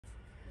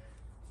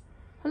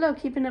Hello,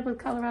 Keeping Up with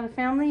Colorado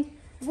Family.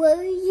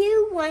 Will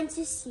you want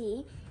to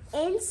see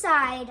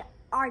inside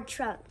our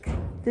trunk?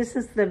 This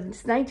is the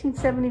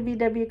 1970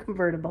 VW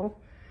convertible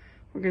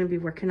we're going to be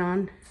working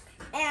on.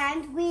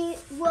 And we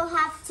will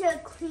have to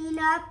clean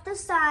up the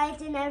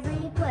sides in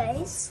every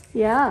place.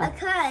 Yeah.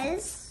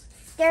 Because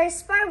there's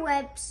spark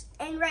webs,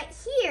 and right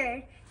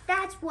here,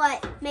 that's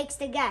what makes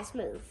the gas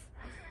move.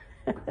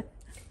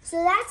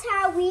 So that's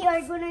how we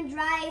are going to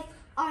drive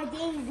our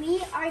thing.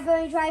 We are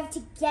going to drive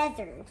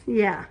together.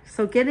 Yeah,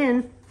 so get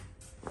in.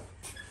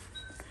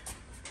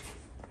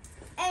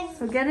 And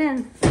So get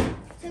in.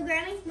 so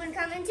Granny, you want to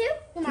come in too?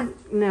 Come on.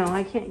 No,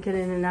 I can't get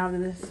in and out of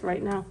this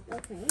right now.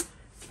 Okay.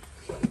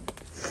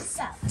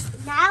 So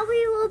now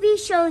we will be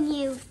showing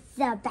you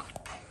the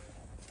back.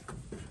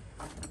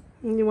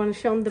 You want to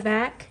show them the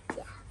back?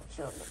 Yeah,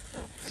 show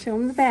them. Show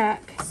them the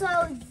back. So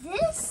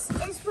this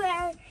is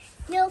where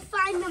you'll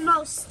find the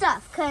most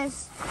stuff,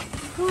 because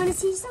if you want to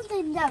see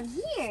something down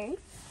here,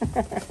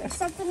 there's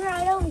something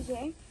right over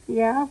here.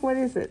 Yeah, what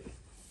is it?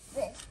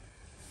 This.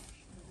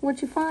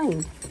 What'd you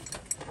find?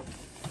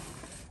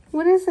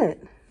 What is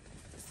it?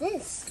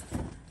 This.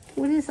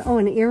 What is, oh,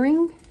 an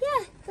earring?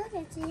 Yeah, look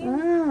at it.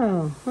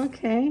 Oh,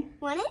 okay.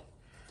 Want it?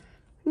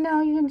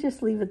 No, you can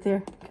just leave it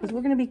there because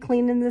we're going to be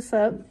cleaning this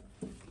up.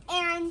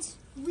 And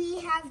we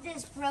have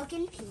this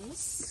broken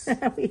piece.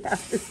 We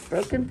have this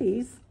broken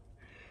piece.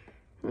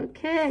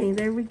 Okay,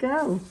 there we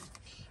go.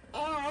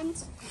 And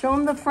Show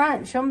them the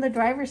front. Show them the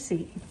driver's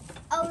seat.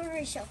 oh, we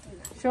were showing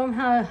them. Show them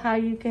how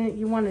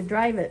you want to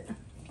drive it.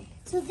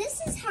 So this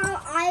is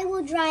how I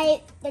will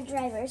drive the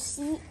driver's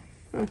seat.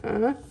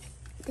 Uh-huh.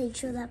 Did you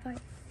show that part?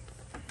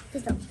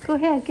 Go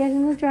ahead, get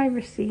in the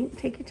driver's seat.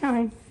 Take your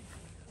time.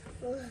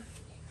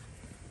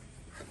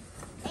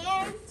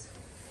 And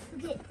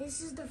okay,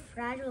 this is the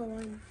fragile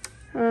one.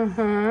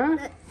 Uh-huh.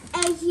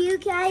 As you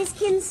guys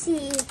can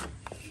see,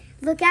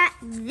 look at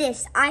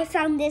this. I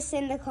found this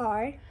in the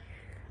car.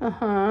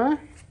 Uh-huh.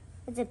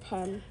 It's a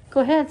pen.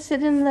 Go ahead,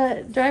 sit in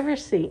the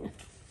driver's seat.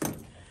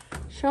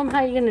 Show them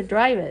how you're going to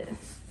drive it.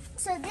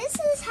 So this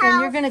is how...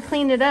 And you're going to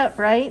clean it up,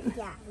 right?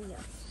 Yeah, we will.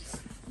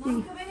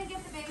 Mom, come in and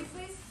get the baby,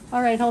 please.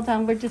 All right, hold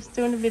on. We're just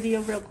doing a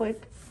video real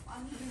quick.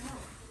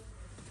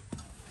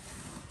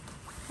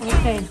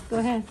 Okay, go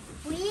ahead.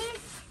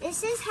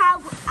 This is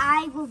how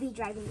I will be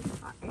driving the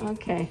car.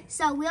 Okay.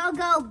 So we'll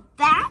go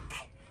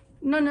back.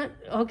 No.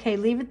 Okay,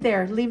 leave it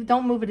there.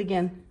 Don't move it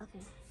again. Okay.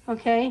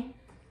 Okay?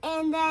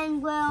 And then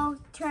we'll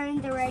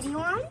turn the radio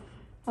on.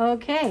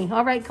 Okay.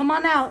 All right, come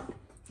on out.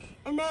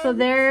 And then, So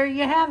there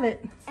you have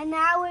it. and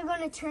now we're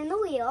going to turn the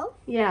wheel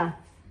Yeah.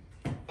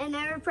 and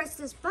then we press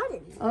this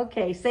button.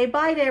 Okay, say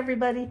bye to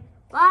everybody.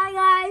 Bye,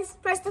 guys.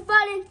 Press the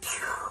button.